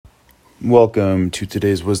Welcome to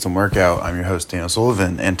today's Wisdom Workout. I'm your host, Daniel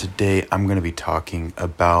Sullivan, and today I'm going to be talking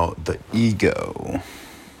about the ego.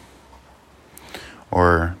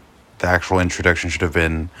 Or the actual introduction should have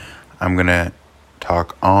been, I'm going to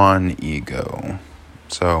talk on ego.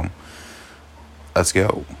 So, let's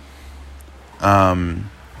go.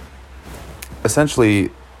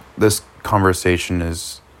 Essentially, this conversation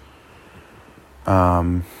is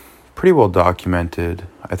pretty well documented.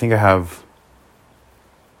 I think I have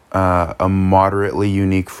a moderately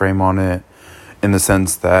unique frame on it, in the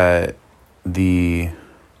sense that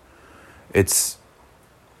it's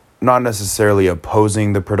not necessarily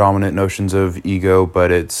opposing the predominant notions of ego,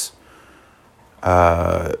 but it's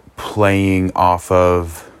playing off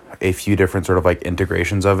of a few different sort of like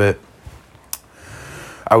integrations of it.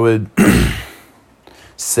 I would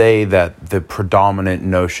say that the predominant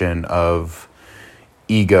notion of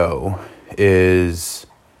ego is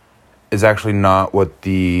actually not what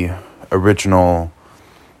the original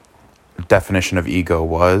definition of ego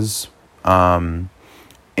was. And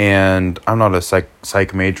I'm not a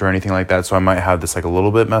psych major or anything like that, so I might have this like a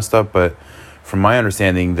little bit messed up, but from my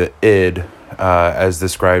understanding, the id, as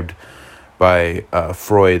described by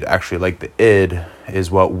Freud, actually, like, the id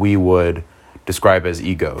is what we would describe as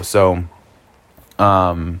ego. So,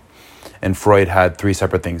 and Freud had three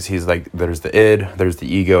separate things. He's like, there's the id, there's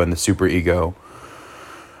the ego, and the superego.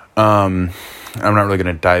 I'm not really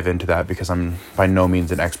going to dive into that because I'm by no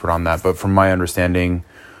means an expert on that. But from my understanding,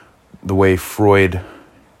 the way Freud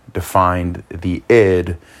defined the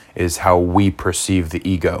id is how we perceive the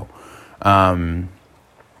ego. Now,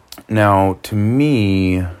 to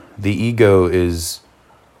me, the ego is,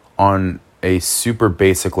 on a super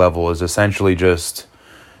basic level, is essentially just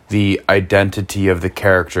the identity of the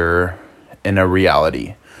character in a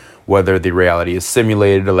reality. Whether the reality is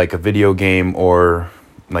simulated like a video game or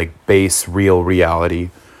like base real reality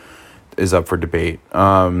is up for debate.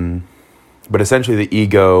 But essentially the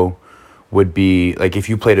ego would be like if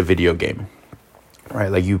you played a video game, right?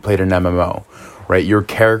 Like you played an MMO, right? Your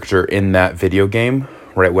character in that video game,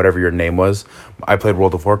 right? Whatever your name was. I played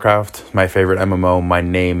World of Warcraft, my favorite MMO. My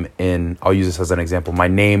name I'll use this as an example. My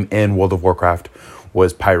name in World of Warcraft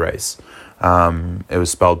was Pyrice. It was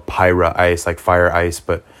spelled Pyra Ice, like fire ice,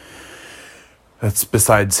 but that's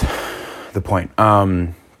besides the point.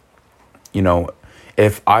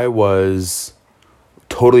 If I was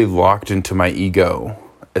totally locked into my ego,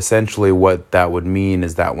 essentially what that would mean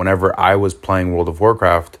is that whenever I was playing World of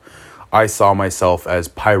Warcraft, I saw myself as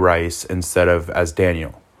Pyrice instead of as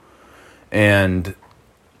Daniel. And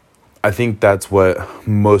I think that's what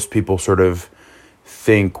most people sort of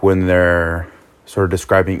think when they're sort of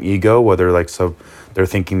describing ego, whether like they're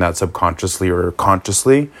thinking that subconsciously or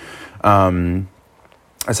consciously.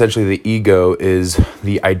 Essentially, the ego is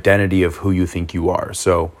the identity of who you think you are.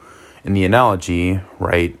 So, in the analogy,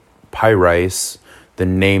 right, Pyrice, the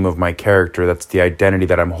name of my character, that's the identity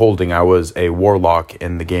that I'm holding. I was a warlock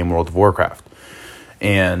in the game World of Warcraft.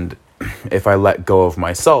 And if I let go of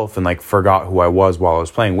myself and, like, forgot who I was while I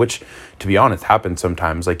was playing, which, to be honest, happens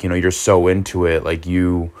sometimes. Like, you're so into it, like,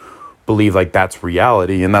 you believe, like, that's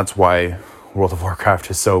reality. And that's why World of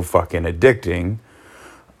Warcraft is so fucking addicting.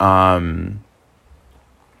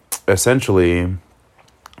 Essentially,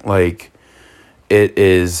 like, it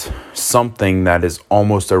is something that is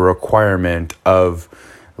almost a requirement of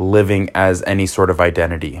living as any sort of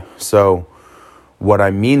identity. So what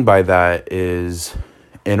I mean by that is,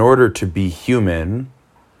 in order to be human,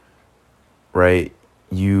 right,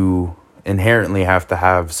 you inherently have to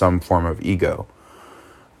have some form of ego.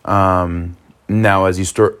 Now, as you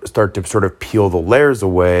start to sort of peel the layers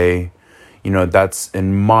away, that's,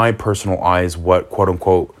 in my personal eyes, what quote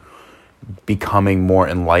unquote becoming more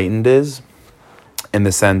enlightened is, in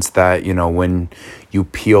the sense that, when you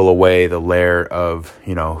peel away the layer of,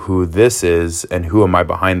 who this is and who am I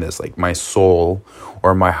behind this, like my soul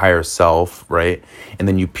or my higher self, right? And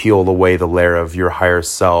then you peel away the layer of your higher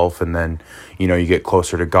self, and then, you get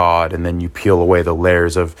closer to God, and then you peel away the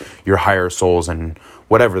layers of your higher souls and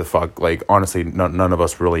whatever the fuck. Like, honestly, none of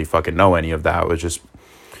us really fucking know any of that. It was just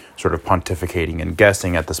sort of pontificating and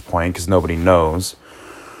guessing at this point, because nobody knows.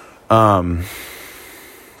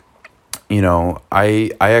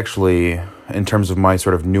 I actually, in terms of my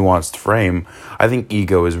sort of nuanced frame, I think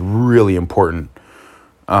ego is really important.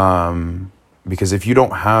 Because if you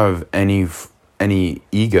don't have any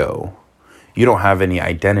ego, you don't have any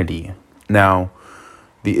identity. Now,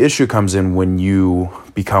 the issue comes in when you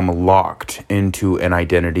become locked into an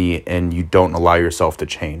identity and you don't allow yourself to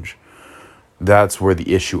change. That's where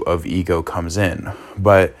the issue of ego comes in.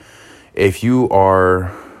 But if you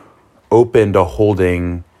are open to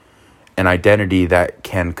holding an identity that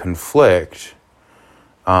can conflict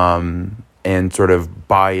and sort of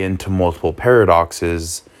buy into multiple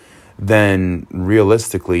paradoxes, then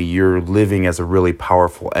realistically you're living as a really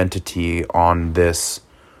powerful entity on this,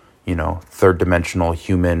 third dimensional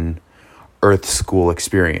human Earth school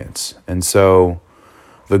experience. And so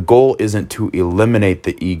the goal isn't to eliminate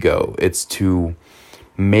the ego, it's to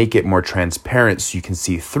make it more transparent so you can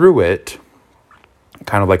see through it,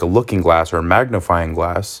 kind of like a looking glass or a magnifying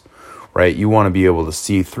glass, right? You want to be able to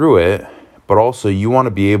see through it, but also you want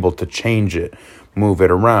to be able to change it, move it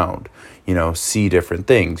around, see different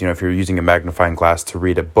things. If you're using a magnifying glass to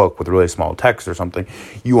read a book with really small text or something,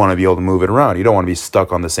 you want to be able to move it around. You don't want to be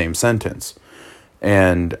stuck on the same sentence.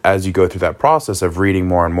 And as you go through that process of reading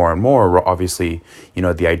more and more and more, obviously,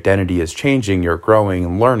 the identity is changing, you're growing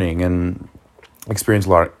and learning and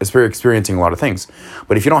experiencing a lot of things.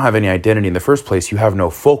 But if you don't have any identity in the first place, you have no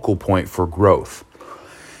focal point for growth.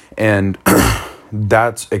 And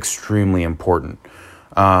that's extremely important.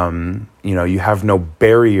 You have no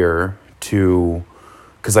barrier to,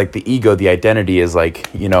 because like the ego, the identity is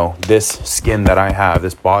like, this skin that I have,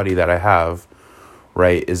 this body that I have,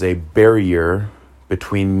 right, is a barrier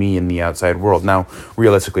between me and the outside world. Now,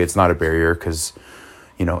 realistically, it's not a barrier because,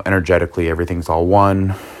 energetically, everything's all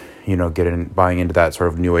one, buying into that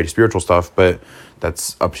sort of new age spiritual stuff, but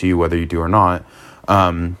that's up to you whether you do or not.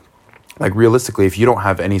 Like realistically, if you don't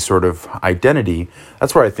have any sort of identity,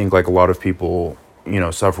 that's where I think like a lot of people,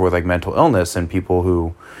 suffer with like mental illness, and people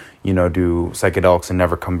who, do psychedelics and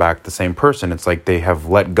never come back the same person. It's like they have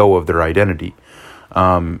let go of their identity,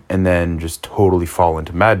 and then just totally fall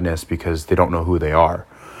into madness because they don't know who they are.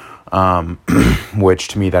 Which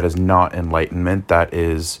to me, that is not enlightenment. That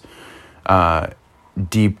is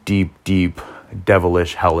deep,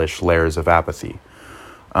 devilish, hellish layers of apathy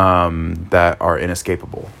that are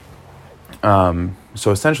inescapable.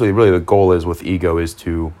 So essentially, really the goal is with ego is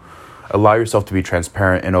to allow yourself to be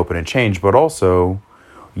transparent and open and change, but also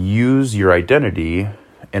use your identity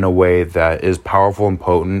in a way that is powerful and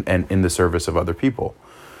potent and in the service of other people.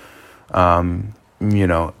 To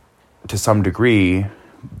some degree,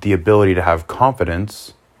 the ability to have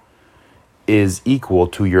confidence is equal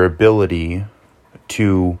to your ability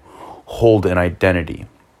to hold an identity,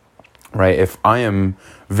 right? If I am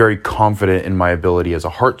very confident in my ability as a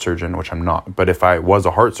heart surgeon, which I'm not, but if I was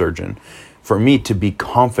a heart surgeon, for me to be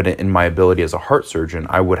confident in my ability as a heart surgeon,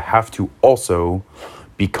 I would have to also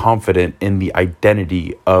be confident in the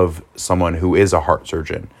identity of someone who is a heart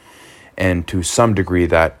surgeon. And to some degree,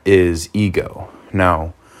 that is ego.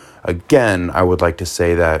 Now, again, I would like to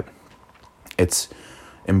say that it's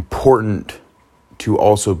important to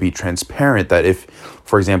also be transparent that if,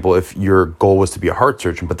 for example, if your goal was to be a heart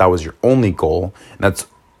surgeon, but that was your only goal, and that's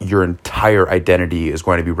your entire identity is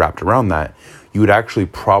going to be wrapped around that, you would actually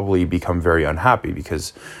probably become very unhappy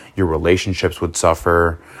because your relationships would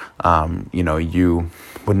suffer. You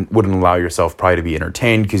wouldn't allow yourself probably to be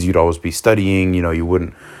entertained because you'd always be studying. You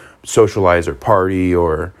wouldn't socialize or party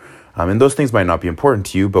or, and those things might not be important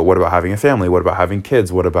to you. But what about having a family? What about having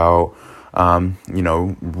kids? What about,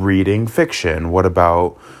 reading fiction? What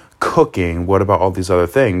about cooking? What about all these other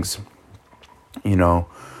things?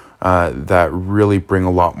 That really bring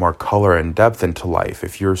a lot more color and depth into life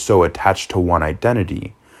if you're so attached to one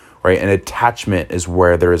identity, right? And attachment is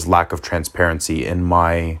where there is lack of transparency in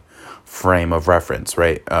my frame of reference,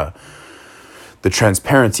 right? The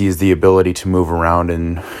transparency is the ability to move around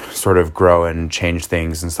and sort of grow and change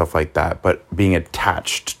things and stuff like that. But being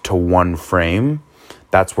attached to one frame,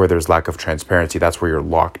 that's where there's lack of transparency. That's where you're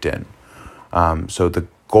locked in. So the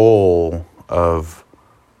goal of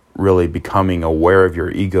really becoming aware of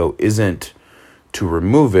your ego isn't to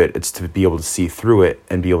remove it, it's to be able to see through it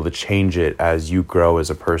and be able to change it as you grow as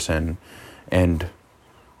a person and,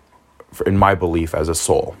 in my belief, as a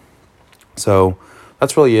soul. So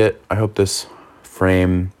that's really it. I hope this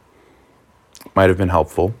frame might have been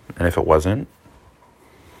helpful, and if it wasn't,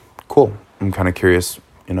 cool. I'm kind of curious,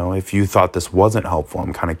 if you thought this wasn't helpful,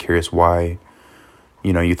 I'm kind of curious why,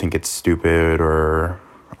 you think it's stupid or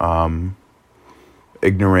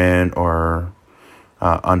ignorant or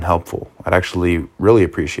unhelpful. I'd actually really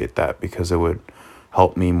appreciate that because it would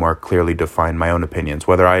help me more clearly define my own opinions,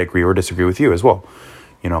 whether I agree or disagree with you as well.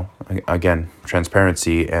 Again,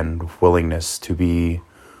 transparency and willingness to be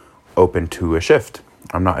open to a shift.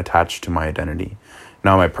 I'm not attached to my identity.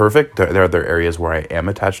 Now, am I perfect? There are other areas where I am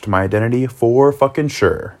attached to my identity for fucking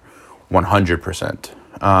sure. 100%.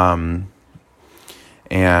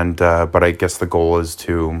 But I guess the goal is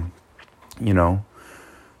to,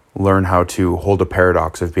 learn how to hold a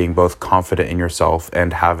paradox of being both confident in yourself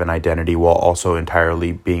and have an identity while also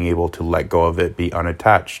entirely being able to let go of it, be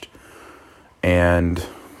unattached. and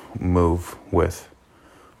move with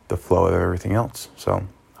the flow of everything else. So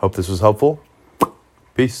hope this was helpful.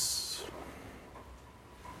 Peace.